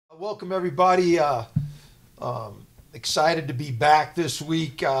Welcome everybody. Excited to be back this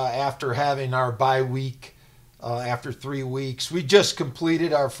week after having our bye week after 3 weeks. We just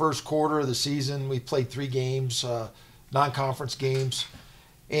completed our first quarter of the season. We played 3 games, non-conference games,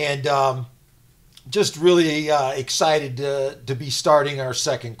 and just really excited to be starting our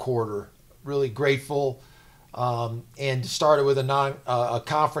second quarter. Really grateful, and to start it with a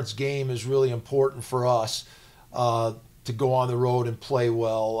conference game is really important for us. To go on the road and play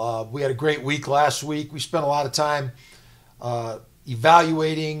well. We had a great week last week. We spent a lot of time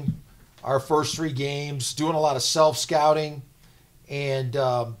evaluating our first 3 games, doing a lot of self-scouting, and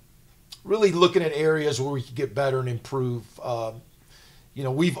really looking at areas where we could get better and improve.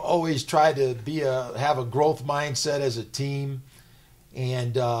 We've always tried to have a growth mindset as a team,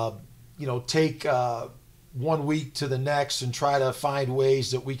 and take 1 week to the next and try to find ways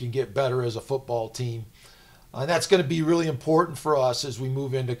that we can get better as a football team. And that's going to be really important for us as we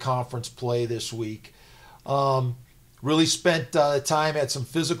move into conference play this week. Really spent time at some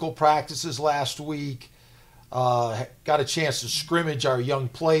physical practices last week. Got a chance to scrimmage our young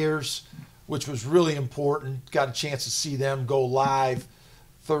players, which was really important. Got a chance to see them go live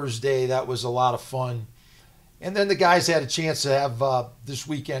Thursday. That was a lot of fun. And then the guys had a chance to have this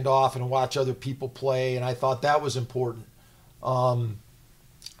weekend off and watch other people play, and I thought that was important.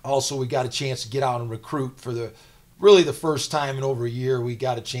 Also, we got a chance to get out and recruit for the first time in over a year. We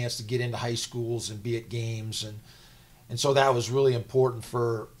got a chance to get into high schools and be at games, and so that was really important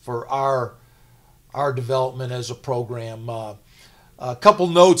for our development as a program. A couple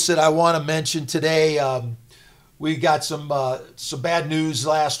notes that I want to mention today. We got some bad news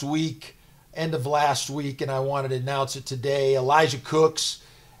last week, end of last week, and I wanted to announce it today. Elijah Cooks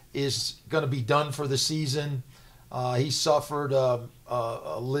is going to be done for the season. He suffered a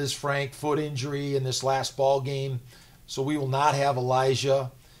Liz Frank foot injury in this last ball game, so we will not have Elijah.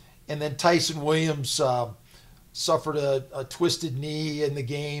 And then Tyson Williams suffered a twisted knee in the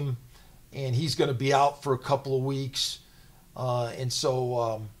game, and he's going to be out for a couple of weeks. And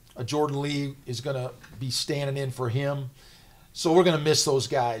so Jordan Lee is going to be standing in for him. So we're going to miss those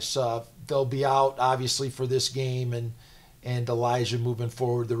guys. They'll be out, obviously, for this game, and Elijah moving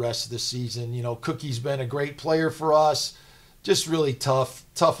forward the rest of the season. Cookie's been a great player for us. Just really tough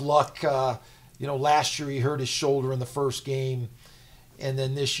luck. Last year he hurt his shoulder in the first game, and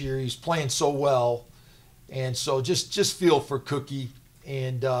then this year he's playing so well. And so just feel for Cookie.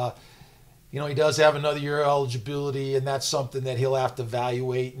 And, he does have another year of eligibility, and that's something that he'll have to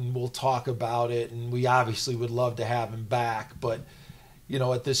evaluate, and we'll talk about it. And we obviously would love to have him back. But,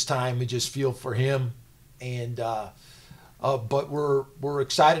 at this time we just feel for him. And but we're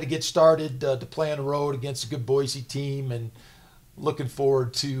excited to get started to play on the road against a good Boise team, and looking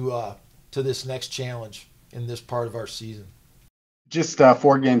forward to this next challenge in this part of our season. Just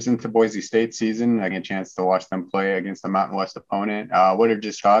 4 games into Boise State season, I get a chance to watch them play against a Mountain West opponent. What are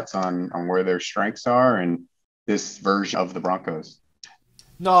just thoughts on where their strengths are and this version of the Broncos?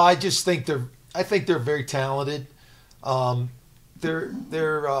 No, I just think they're very talented.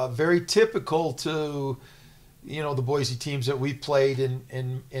 They're very typical to the Boise teams that we've played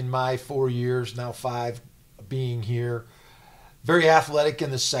in my 4 years, now 5 being here. Very athletic in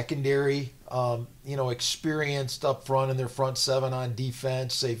the secondary, experienced up front in their front 7 on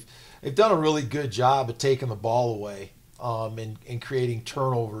defense. They've done a really good job of taking the ball away and creating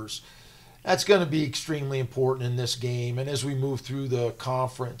turnovers. That's going to be extremely important in this game and as we move through the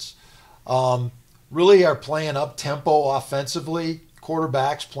conference. Really are playing up tempo offensively.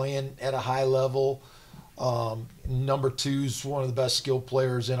 Quarterbacks playing at a high level. Number 2's one of the best skilled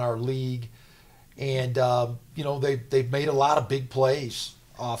players in our league, and they've made a lot of big plays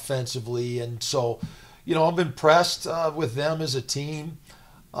offensively, and so I'm impressed with them as a team.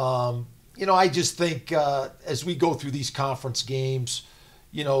 I just think as we go through these conference games,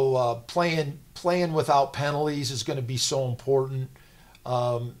 playing without penalties is going to be so important.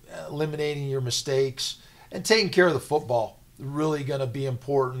 Eliminating your mistakes and taking care of the football. Really going to be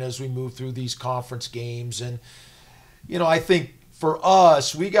important as we move through these conference games. And I think for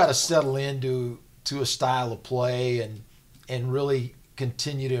us, we got to settle into a style of play and really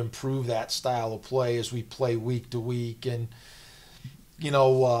continue to improve that style of play as we play week to week. And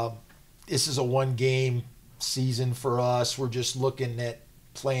this is a 1-game season for us. We're just looking at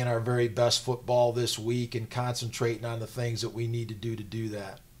playing our very best football this week and concentrating on the things that we need to do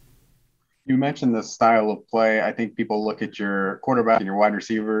that. You mentioned the style of play. I think people look at your quarterback and your wide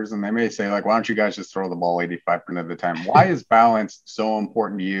receivers, and they may say, why don't you guys just throw the ball 85% of the time? Why is balance so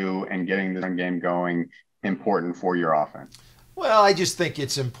important to you and getting the run game going important for your offense? Well, I just think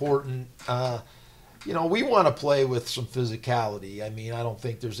it's important. we want to play with some physicality. I mean, I don't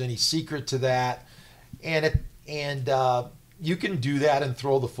think there's any secret to that, and you can do that and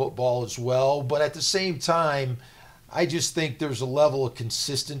throw the football as well. But at the same time, I just think there's a level of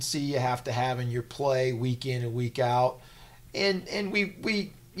consistency you have to have in your play week in and week out, and we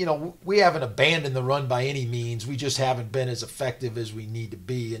haven't abandoned the run by any means. We just haven't been as effective as we need to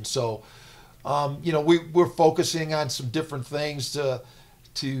be, and so we're focusing on some different things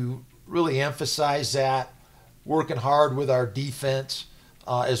to really emphasize that, working hard with our defense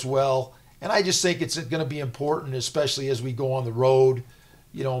as well. And I just think it's going to be important, especially as we go on the road,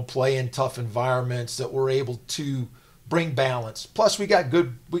 and play in tough environments, that we're able to bring balance. Plus, we got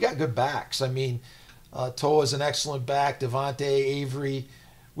good backs. I mean, Toa is an excellent back. Devontae, Avery,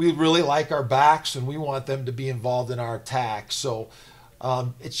 we really like our backs, and we want them to be involved in our attack. So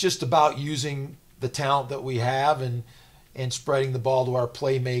it's just about using the talent that we have and spreading the ball to our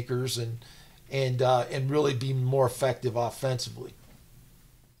playmakers and really being more effective offensively.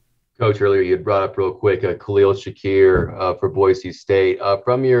 Coach, earlier you had brought up real quick Khalil Shakir for Boise State.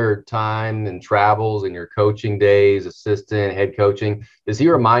 From your time and travels and your coaching days, assistant, head coaching, does he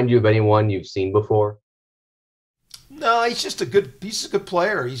remind you of anyone you've seen before? No, he's a good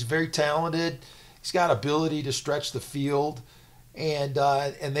player. He's very talented. He's got ability to stretch the field, and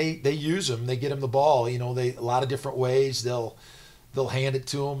they use him. They get him the ball. A lot of different ways. They'll hand it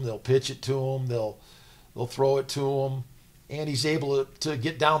to him. They'll pitch it to him. They'll throw it to him. And he's able to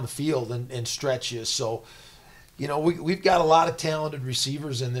get down the field and stretch you. So, we've got a lot of talented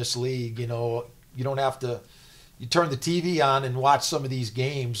receivers in this league. You don't have to – you turn the TV on and watch some of these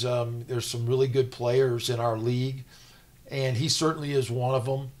games. There's some really good players in our league, and he certainly is one of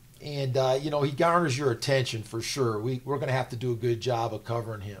them. And, he garners your attention for sure. We're going to have to do a good job of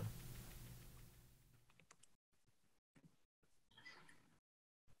covering him.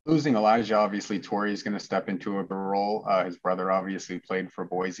 Losing Elijah, obviously, Torrey is going to step into a role. His brother obviously played for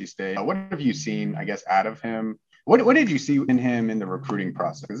Boise State. What have you seen, I guess, out of him? What did you see in him in the recruiting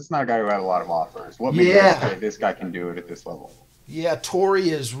process? Because it's not a guy who had a lot of offers. What made you say this guy can do it at this level? Yeah,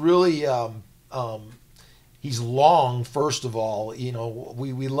 Torrey is really he's long, first of all.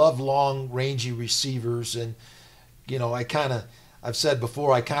 We love long, rangy receivers. And, I've said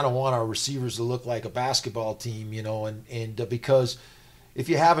before, I kind of want our receivers to look like a basketball team, and because – if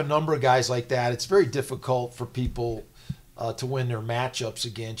you have a number of guys like that, it's very difficult for people to win their matchups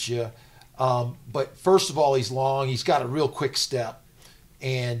against you. But first of all, he's long. He's got a real quick step,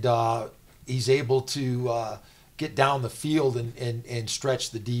 and he's able to get down the field and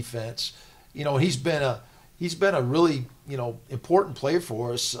stretch the defense. He's been a really important player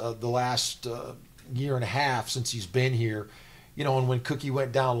for us the last year and a half since he's been here. And when Cookie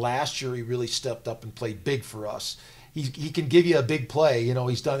went down last year, he really stepped up and played big for us. He can give you a big play.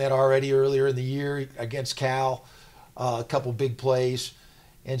 He's done that already earlier in the year against Cal, a couple big plays.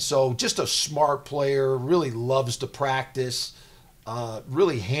 And so just a smart player, really loves to practice,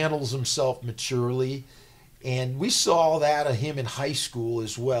 really handles himself maturely. And we saw that of him in high school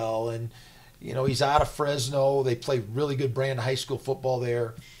as well. And, he's out of Fresno. They play really good brand of high school football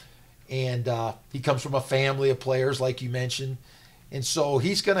there. And he comes from a family of players, like you mentioned. And so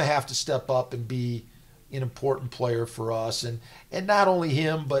he's going to have to step up and be an important player for us, and not only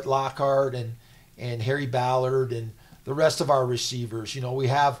him, but Lockhart and Harry Ballard and the rest of our receivers. We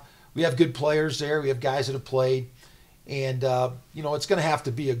have good players there. We have guys that have played, and it's going to have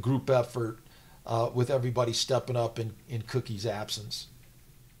to be a group effort with everybody stepping up in Cookie's absence.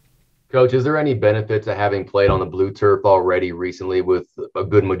 Coach, is there any benefit to having played on the blue turf already recently with a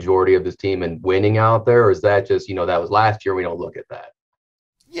good majority of this team and winning out there, or is that just that was last year? We don't look at that.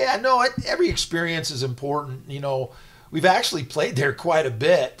 Yeah, no, every experience is important. We've actually played there quite a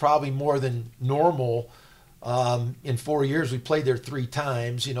bit, probably more than normal. In 4 years, we played there 3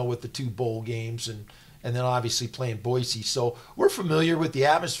 times, with the 2 bowl games and then obviously playing Boise. So we're familiar with the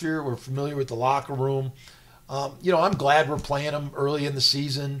atmosphere. We're familiar with the locker room. I'm glad we're playing them early in the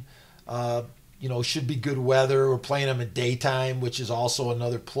season. Should be good weather. We're playing them in daytime, which is also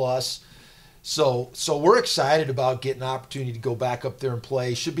another plus. So we're excited about getting an opportunity to go back up there and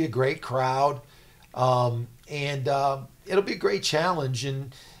play. Should be a great crowd, and it'll be a great challenge.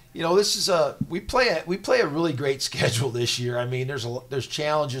 And this is we play a really great schedule this year. I mean, there's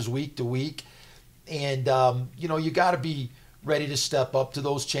challenges week to week, and you got to be ready to step up to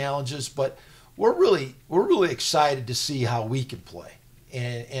those challenges. But we're really excited to see how we can play,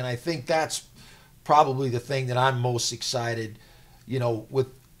 and I think that's probably the thing that I'm most excited, with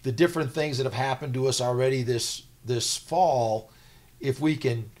the different things that have happened to us already this fall. If we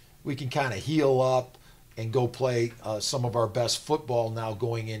can kind of heal up, and go play some of our best football now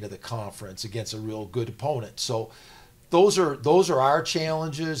going into the conference against a real good opponent. So those are our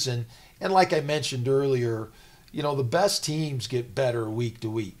challenges, and like I mentioned earlier, the best teams get better week to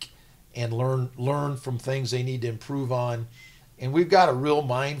week and learn from things they need to improve on. And we've got a real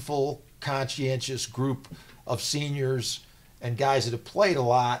mindful, conscientious group of seniors and guys that have played a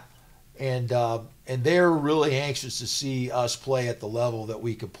lot, and they're really anxious to see us play at the level that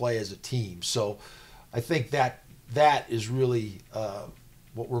we could play as a team. So I think that is really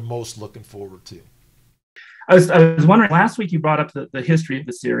what we're most looking forward to. I was wondering, last week you brought up the history of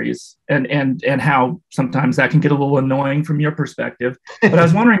the series and how sometimes that can get a little annoying from your perspective. But I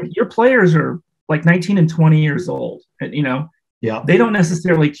was wondering, your players are like 19 and 20 years old, and Yeah. they don't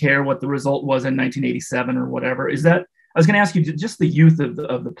necessarily care what the result was in 1987 or whatever. Is that, I was going to ask you, just the youth of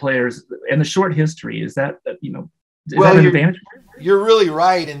the players and the short history, is that, is that an advantage? You're really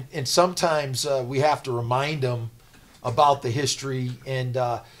right, and sometimes we have to remind them about the history. And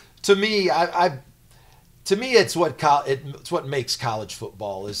to me, it's what makes college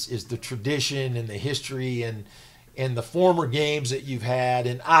football is the tradition and the history and the former games that you've had.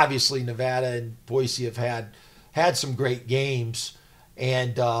 And obviously Nevada and Boise have had some great games,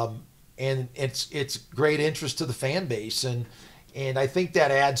 and it's great interest to the fan base, and I think that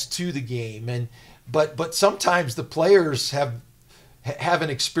adds to the game. But sometimes the players haven't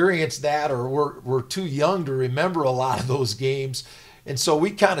experienced that, or we're too young to remember a lot of those games, and so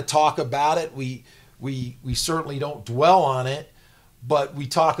we kind of talk about it. We certainly don't dwell on it, but we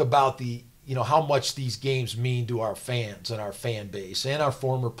talk about how much these games mean to our fans and our fan base and our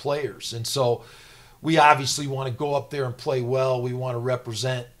former players. And so we obviously want to go up there and play well. We want to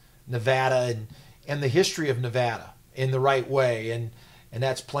represent Nevada and the history of Nevada in the right way. And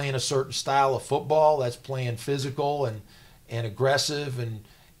that's playing a certain style of football. That's playing physical and aggressive and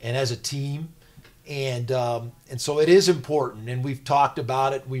as a team. And so it is important. And we've talked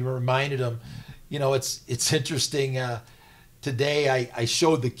about it. We reminded them, it's interesting. Today I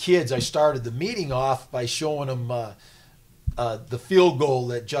showed the kids, I started the meeting off by showing them the field goal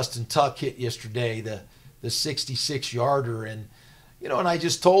that Justin Tuck hit yesterday, the 66-yarder. And I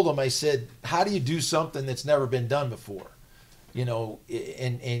just told them, I said, how do you do something that's never been done before? And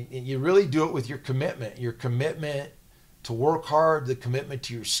you really do it with your commitment to work hard, the commitment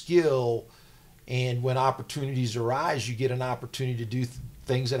to your skill. And when opportunities arise, you get an opportunity to do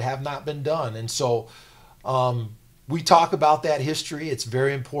things that have not been done. And so we talk about that history. It's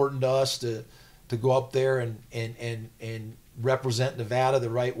very important to us to go up there and represent Nevada the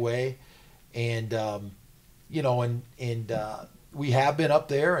right way. And we have been up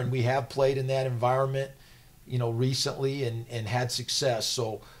there and we have played in that environment, recently and had success.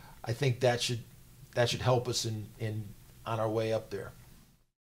 So I think that should help us on our way up there.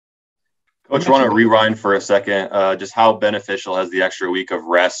 Coach, I want to rewind for a second. Just how beneficial has the extra week of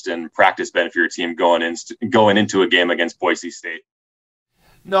rest and practice been for your team going into a game against Boise State?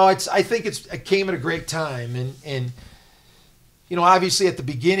 No, I think it came at a great time, and obviously at the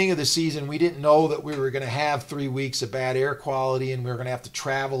beginning of the season we didn't know that we were going to have 3 weeks of bad air quality and we were going to have to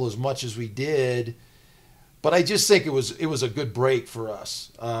travel as much as we did. But I just think it was a good break for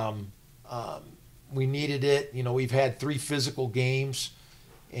us. We needed it. We've had 3 physical games.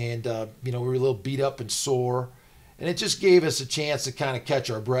 And, we were a little beat up and sore. And it just gave us a chance to kind of catch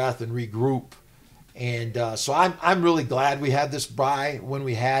our breath and regroup. And so I'm really glad we had this bye when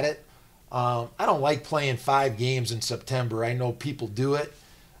we had it. I don't like playing 5 games in September. I know people do it.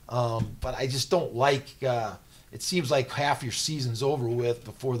 But I just don't like it seems like half your season's over with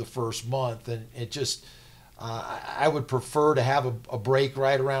before the first month. And it just I would prefer to have a break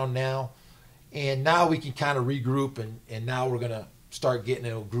right around now. And now we can kind of regroup, and now we're going to start getting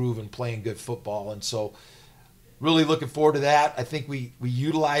in a groove and playing good football. And so really looking forward to that. I think we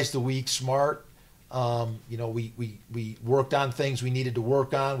utilized the week smart. We worked on things we needed to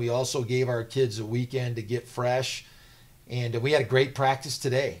work on. We also gave our kids a weekend to get fresh, and we had a great practice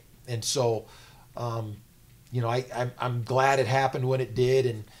today. And so, I'm glad it happened when it did.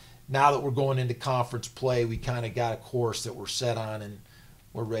 And now that we're going into conference play, we kind of got a course that we're set on and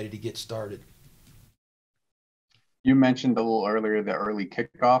we're ready to get started. You mentioned a little earlier the early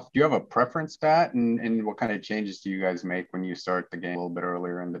kickoff. Do you have a preference for that? And what kind of changes do you guys make when you start the game a little bit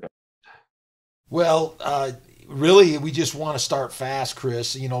earlier in the day? Well, really, we just want to start fast,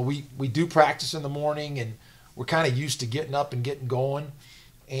 Chris. We do practice in the morning, and we're kind of used to getting up and getting going.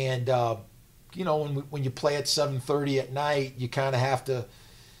 And, when you play at 7:30 at night, you kind of have to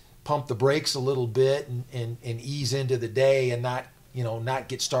pump the brakes a little bit and ease into the day and not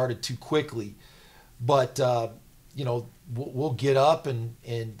get started too quickly. But, we'll get up and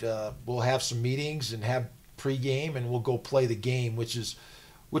we'll have some meetings and have pregame, and we'll go play the game, which is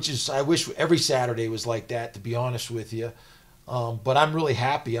I wish every Saturday was like that, to be honest with you. But I'm really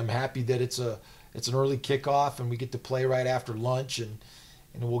happy. I'm happy that it's an early kickoff and we get to play right after lunch, and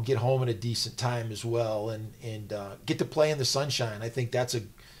we'll get home at a decent time as well, and get to play in the sunshine. I think that's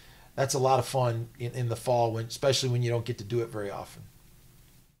a lot of fun in the fall, especially when you don't get to do it very often.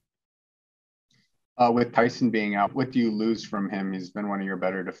 With Tyson being out, what do you lose from him? He's been one of your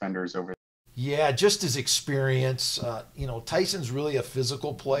better defenders over. Yeah, just his experience. Tyson's really a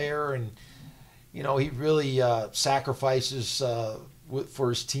physical player, and he really sacrifices for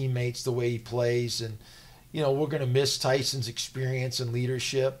his teammates the way he plays. And we're going to miss Tyson's experience and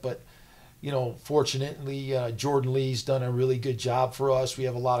leadership, but fortunately, Jordan Lee's done a really good job for us. We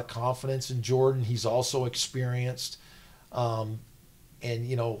have a lot of confidence in Jordan. He's also experienced. And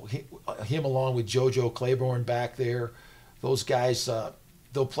him along with JoJo Claiborne back there, those guys,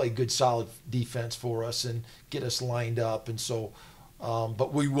 they'll play good solid defense for us and get us lined up. And so,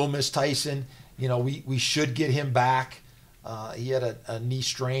 but we will miss Tyson. We should get him back. He had a knee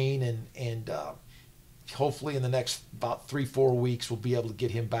strain, and hopefully in the next about 3-4 weeks we'll be able to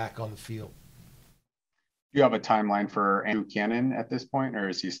get him back on the field. Do you have a timeline for Andrew Cannon at this point, or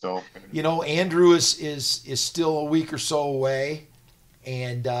is he still? Andrew is still a week or so away.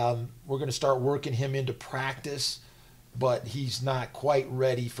 And we're going to start working him into practice, but he's not quite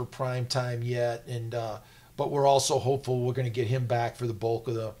ready for prime time yet. And but we're also hopeful we're going to get him back for the bulk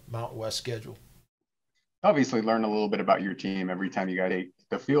of the Mountain West schedule. Obviously, learn a little bit about your team every time you guys take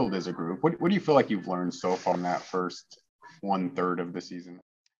the field as a group. What do you feel like you've learned so far in that first 1/3 of the season?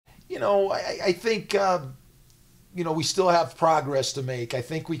 I think we still have progress to make. I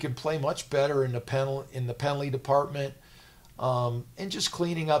think we can play much better in the penalty department. And just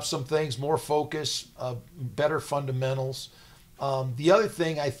cleaning up some things, more focus, better fundamentals. The other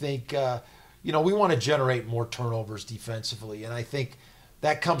thing I think, we want to generate more turnovers defensively, and I think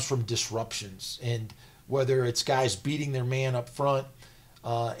that comes from disruptions, and whether it's guys beating their man up front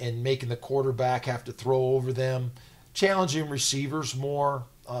and making the quarterback have to throw over them, challenging receivers more,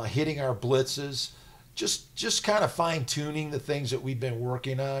 hitting our blitzes, just kind of fine-tuning the things that we've been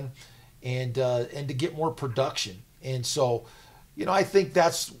working on, and to get more production. And so, I think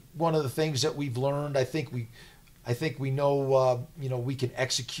that's one of the things that we've learned. I think we know, we can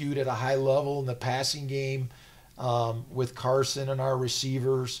execute at a high level in the passing game with Carson and our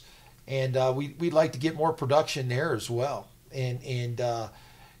receivers, and we'd like to get more production there as well. And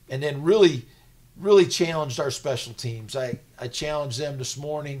then really challenged our special teams. I challenged them this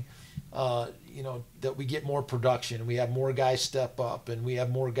morning, that we get more production, and we have more guys step up, and we have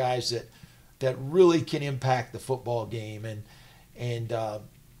more guys that really can impact the football game. And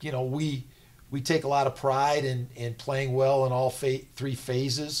we take a lot of pride in playing well in all three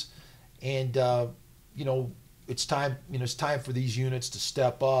phases. And, it's time for these units to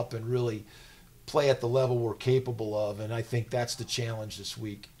step up and really play at the level we're capable of. And I think that's the challenge this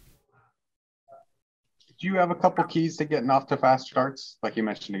week. Do you have a couple keys to getting off to fast starts? Like you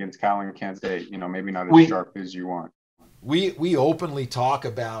mentioned against Cal and Kansas State, maybe not as sharp as you want. We openly talk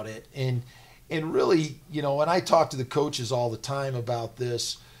about it, and really, and I talk to the coaches all the time about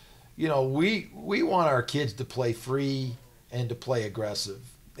this. We want our kids to play free and to play aggressive.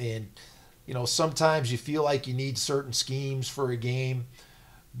 And sometimes you feel like you need certain schemes for a game,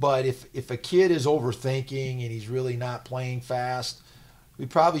 but if a kid is overthinking and he's really not playing fast, we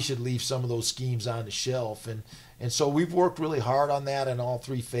probably should leave some of those schemes on the shelf. And so we've worked really hard on that in all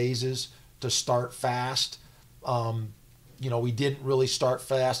three phases to start fast. We didn't really start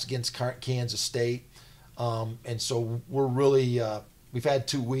fast against Kansas State. And so we're really, we've had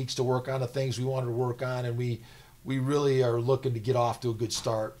 2 weeks to work on the things we wanted to work on, and we really are looking to get off to a good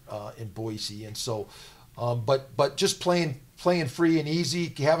start in Boise. And so, but just playing free and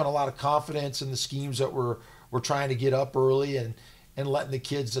easy, having a lot of confidence in the schemes that we're trying to get up early, and letting the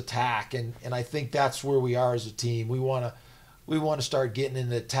kids attack. And I think that's where we are as a team. We want to start getting in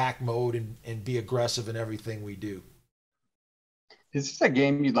the attack mode and be aggressive in everything we do. Is this a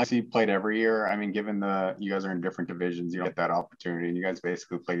game you'd like to see played every year? I mean, given you guys are in different divisions, you don't get that opportunity, and you guys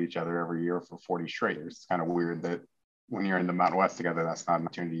basically played each other every year for 40 straight years. It's kind of weird that when you're in the Mountain West together, that's not an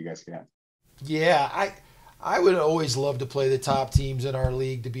opportunity you guys get. Yeah, I would always love to play the top teams in our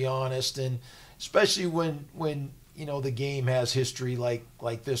league, to be honest, and especially when the game has history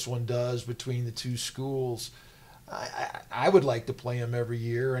like this one does between the two schools. I would like to play them every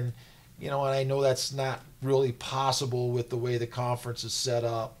year, and I know that's not really possible with the way the conference is set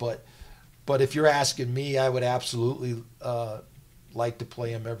up, but if you're asking me, I would absolutely like to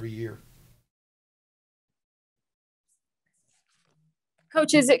play them every year.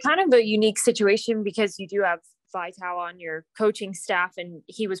 Coach, is it kind of a unique situation because you do have Vital on your coaching staff, and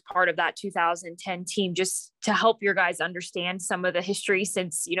he was part of that 2010 team, just to help your guys understand some of the history,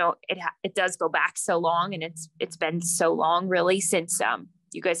 since it does go back so long, and it's been so long really since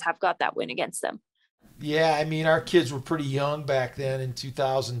you guys have got that win against them. Yeah, I mean, our kids were pretty young back then in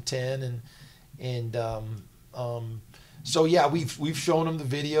 2010, and so yeah, we've shown them the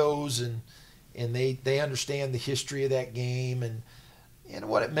videos, and they understand the history of that game and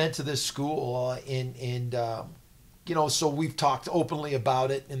what it meant to this school, so we've talked openly about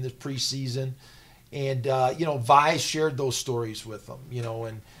it in the preseason, and Vi shared those stories with them,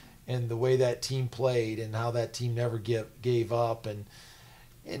 and the way that team played and how that team never gave up, and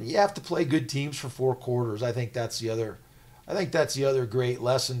you have to play good teams for 4 quarters. I think that's the other great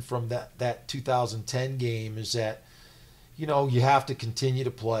lesson from that 2010 game, is that you have to continue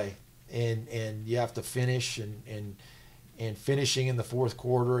to play, and you have to finish, and finishing in the 4th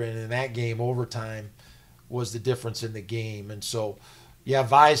quarter, and in that game overtime was the difference in the game. And so yeah,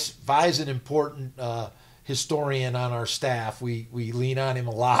 Vi's an important historian on our staff. We lean on him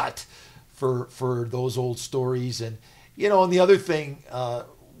a lot for those old stories. And and the other thing, our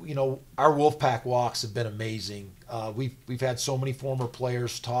Wolfpack walks have been amazing. We've had so many former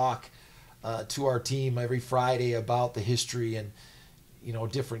players talk to our team every Friday about the history and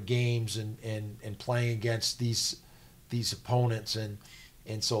different games and playing against these opponents, and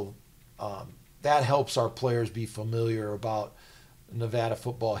so that helps our players be familiar about Nevada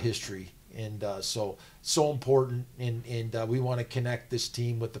football history, and so important, and we want to connect this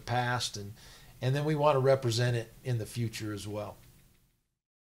team with the past, and then we want to represent it in the future as well.